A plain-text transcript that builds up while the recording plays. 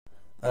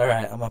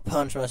Alright, I'm gonna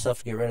punch myself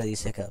to get rid of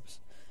these hiccups.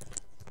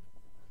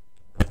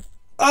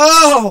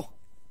 Oh!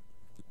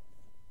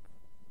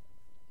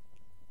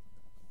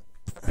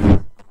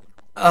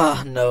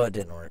 No, it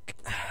didn't work.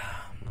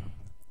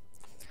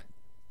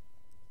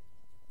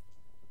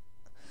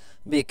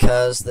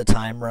 Because the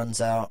time runs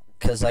out.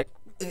 Because I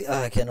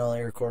can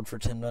only record for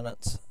 10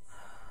 minutes.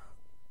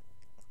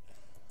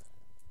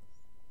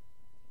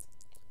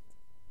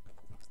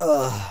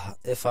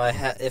 If I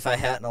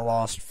hadn't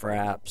lost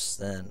fraps,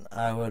 then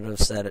I would have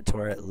set it to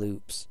where it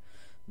loops.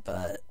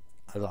 But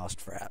I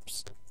lost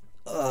fraps.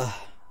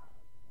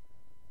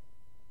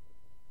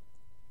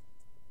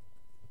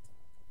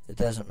 It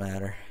doesn't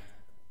matter.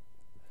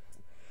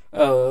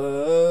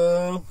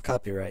 Oh,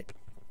 copyright.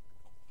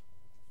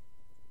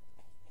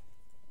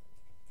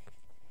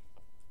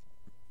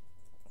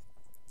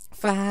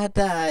 If I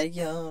die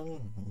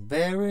young,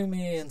 bury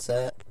me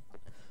inside.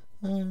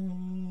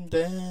 I'm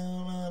down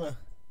on a...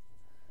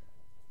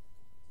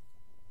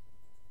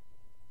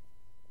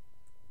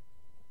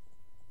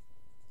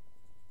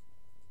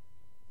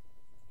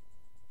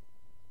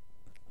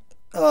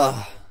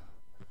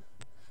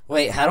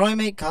 Wait, how do I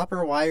make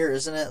copper wire?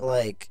 Isn't it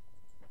like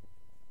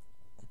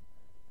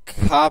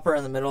copper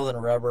in the middle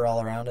and rubber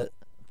all around it?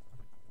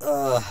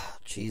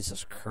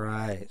 Jesus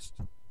Christ.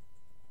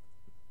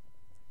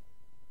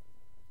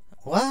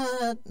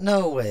 What?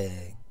 No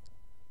way.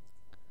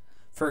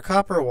 For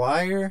copper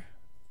wire?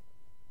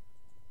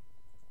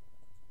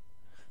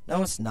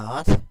 No, it's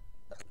not.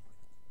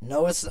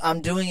 No,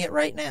 I'm doing it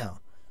right now.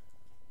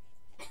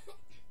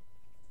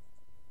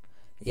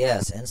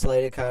 Yes,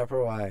 insulated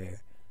copper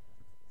wire.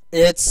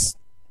 It's...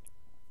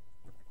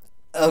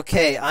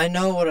 Okay, I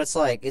know what it's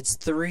like. It's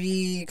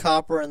 3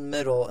 copper in the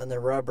middle and the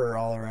rubber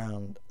all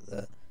around.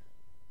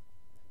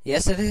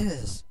 Yes, it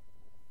is.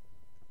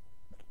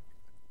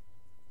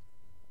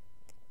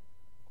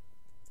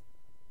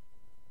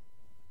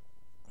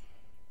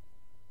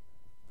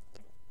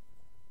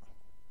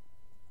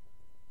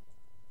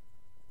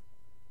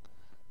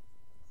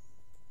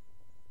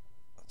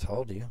 I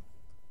told you.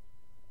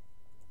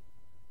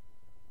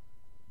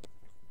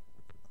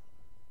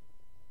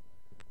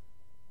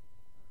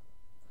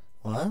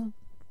 What?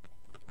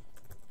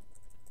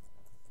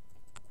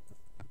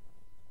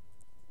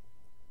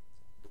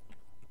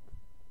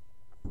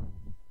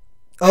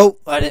 Oh,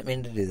 I didn't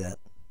mean to do that.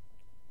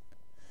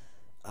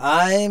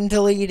 I'm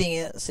deleting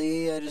it.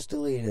 See, I just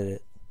deleted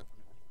it.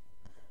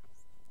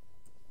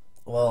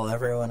 Well,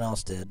 everyone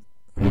else did.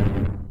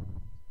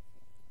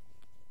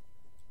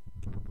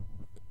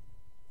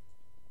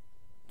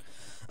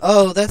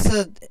 Oh, that's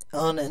an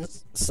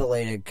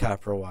uninsulated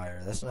copper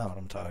wire. That's not what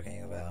I'm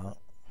talking about.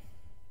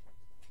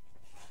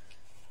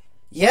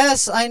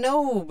 Yes, I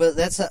know, but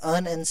that's an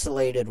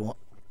uninsulated one.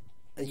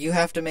 You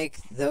have to make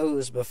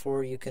those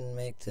before you can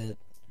make the...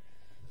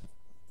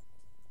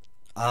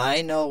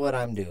 I know what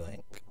I'm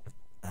doing.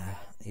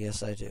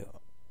 Yes, I do.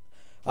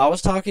 I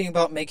was talking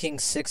about making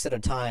 6 at a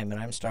time, and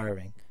I'm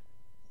starving.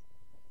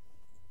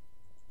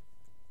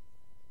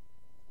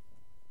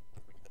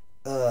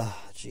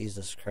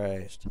 Jesus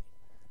Christ.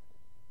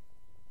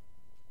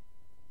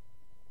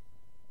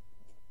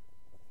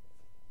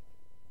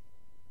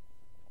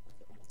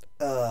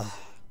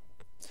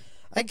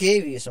 I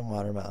gave you some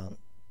watermelon.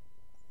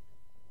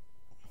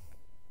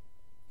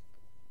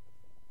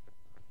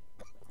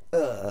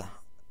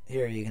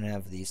 Here, you can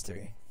have these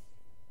 3.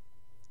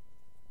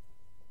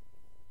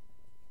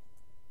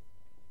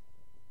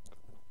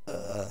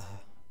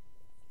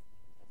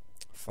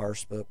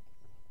 Farce book.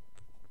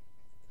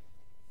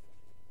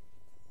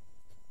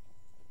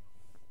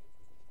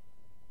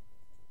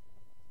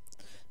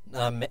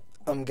 I'm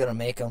gonna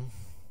make them.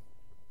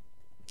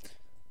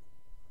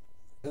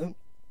 Oop.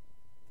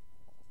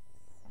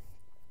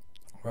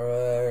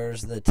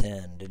 Where's the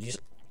tin? Did you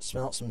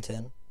smelt some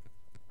tin?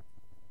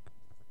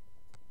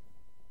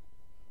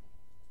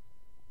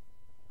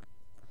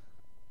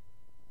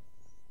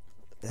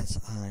 That's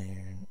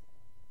iron.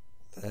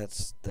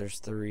 There's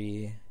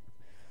 3.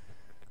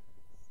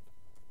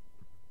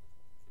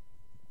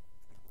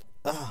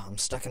 Oh, I'm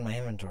stuck in my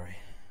inventory.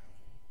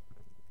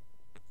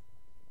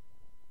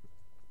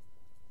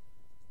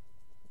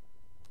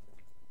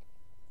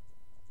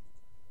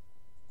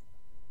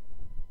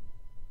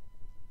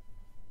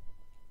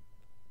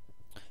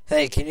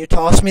 Hey, can you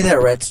toss me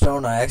that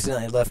redstone? I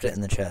accidentally left it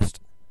in the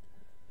chest.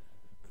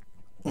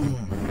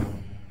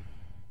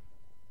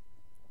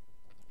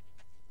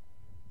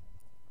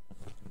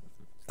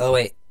 Oh,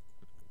 wait.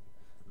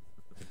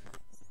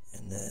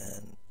 And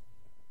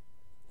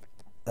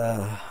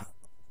then...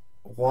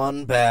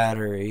 1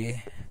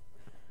 battery.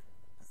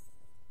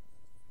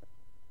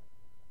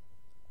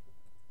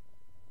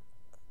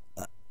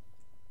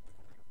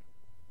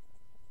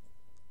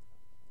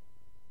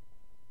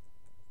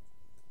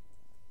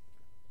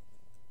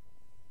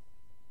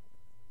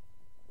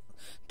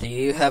 Do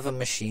you have a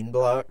machine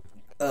block?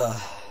 A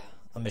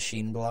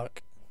machine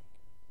block?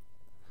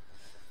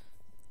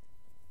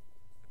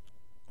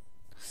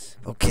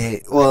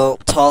 Okay, well,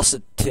 toss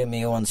it to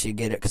me once you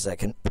get it, because I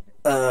can,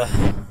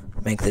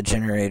 make the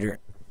generator.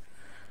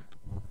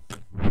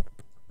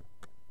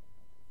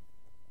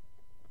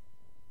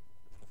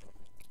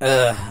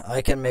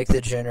 I can make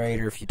the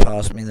generator if you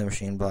toss me the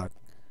machine block.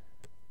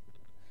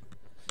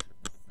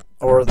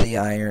 Or the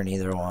iron,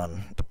 either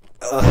one.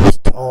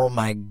 Oh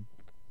my...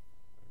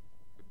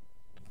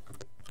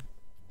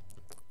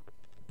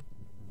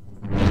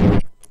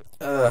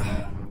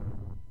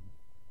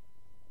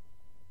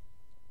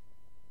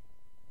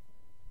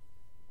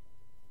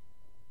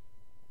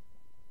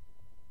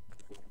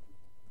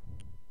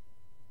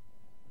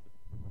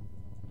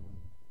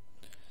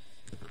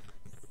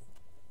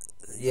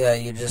 Yeah,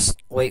 you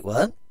just... Wait,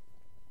 what?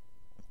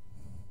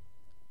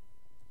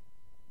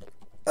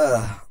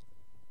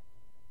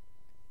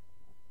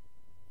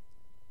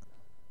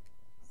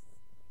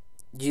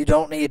 You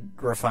don't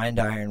need refined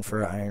iron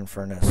for an iron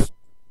furnace.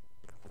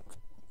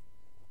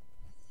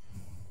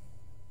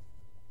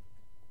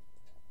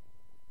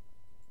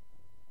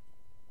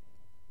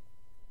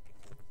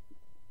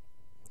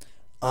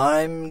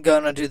 I'm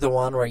gonna do the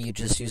one where you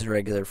just use a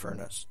regular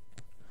furnace.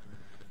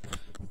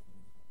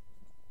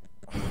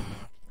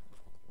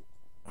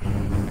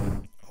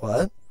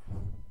 What?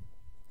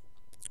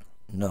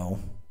 No.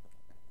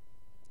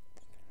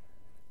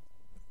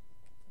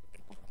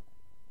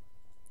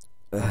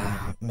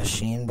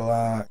 Machine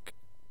block,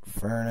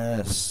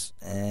 furnace,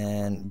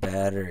 and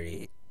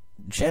battery.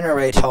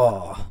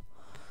 Generator.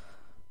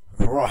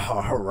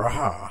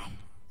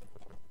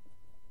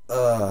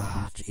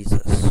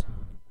 Jesus.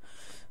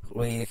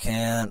 We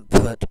can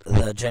put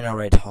the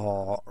generator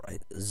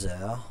right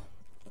there.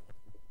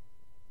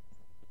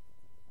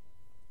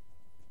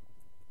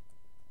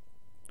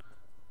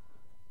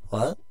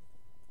 What?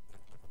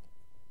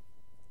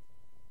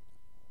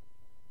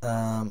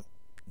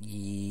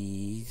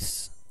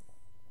 Yes.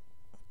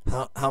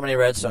 How many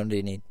redstone do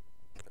you need?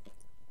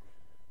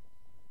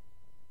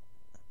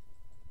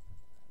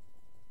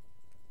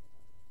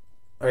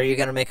 Are you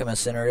gonna make him an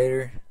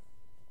incinerator?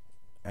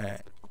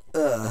 Alright.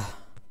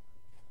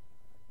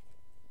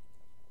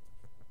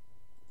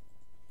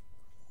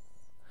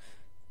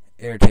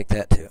 Here, take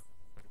that too.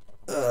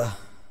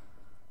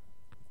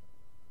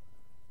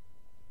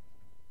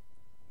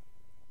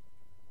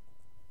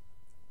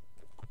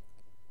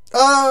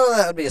 Oh,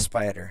 that would be a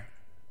spider.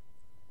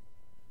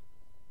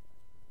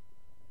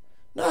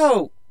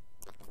 No!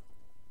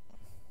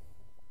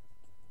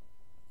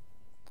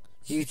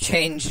 You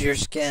changed your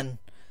skin.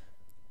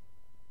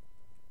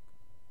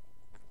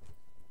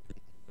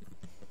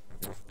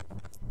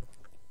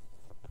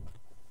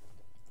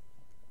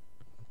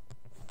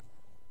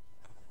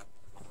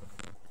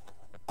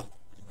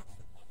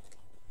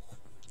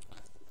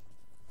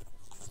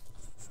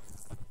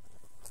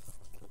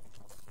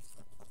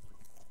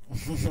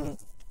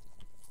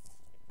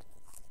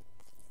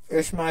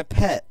 It's my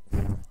pet.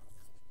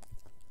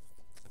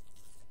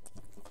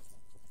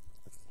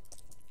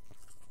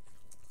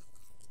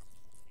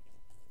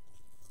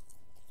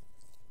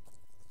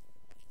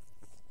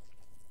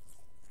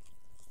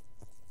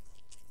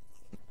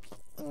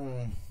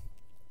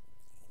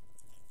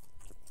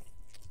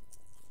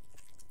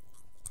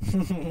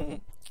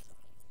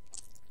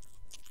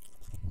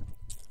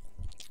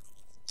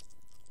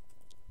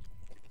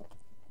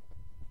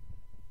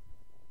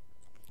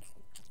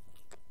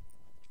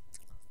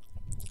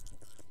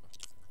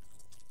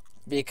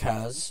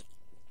 Because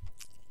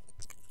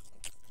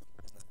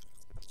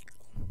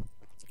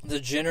the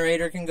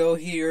generator can go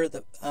here,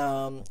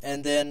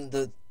 and then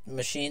the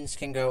machines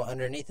can go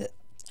underneath it.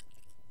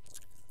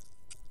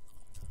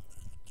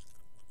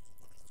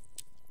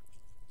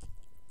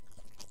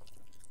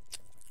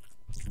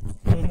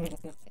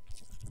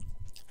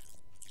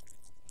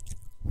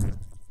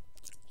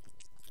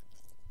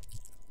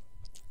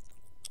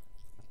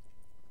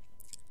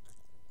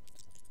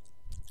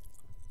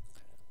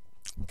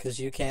 Because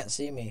you can't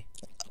see me.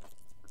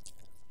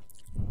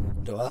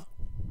 Do I?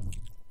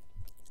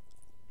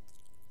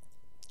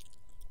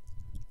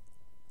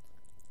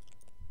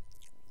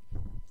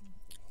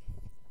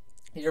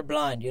 You're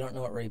blind. You don't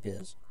know what rape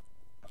is.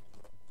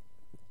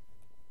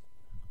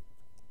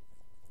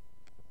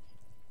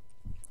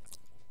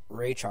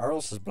 Ray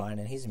Charles is blind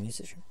and he's a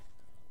musician.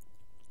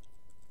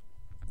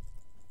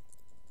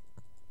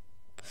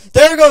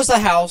 There goes the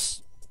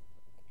house.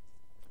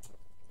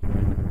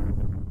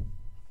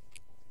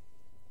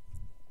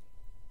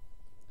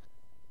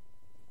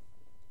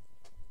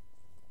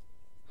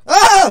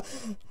 Ah!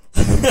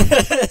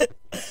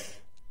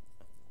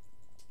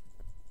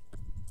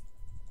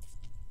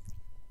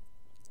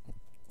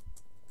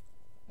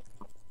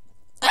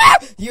 Ah!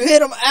 You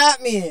hit him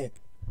at me.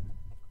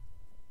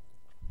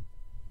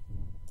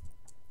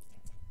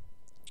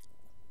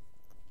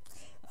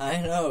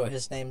 I know,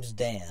 his name's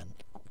Dan.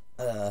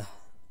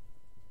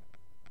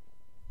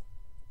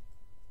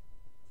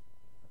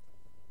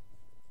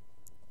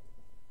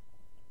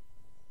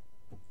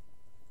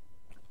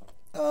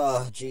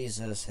 Oh,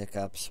 Jesus,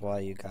 hiccups, why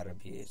you gotta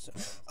be so...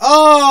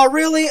 Oh,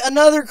 really?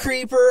 Another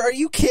creeper? Are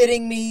you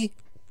kidding me?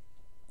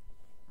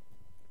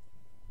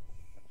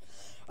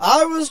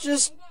 I was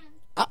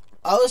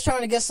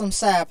trying to get some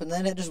sap, and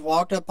then it just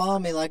walked up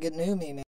on me like it knew me, man.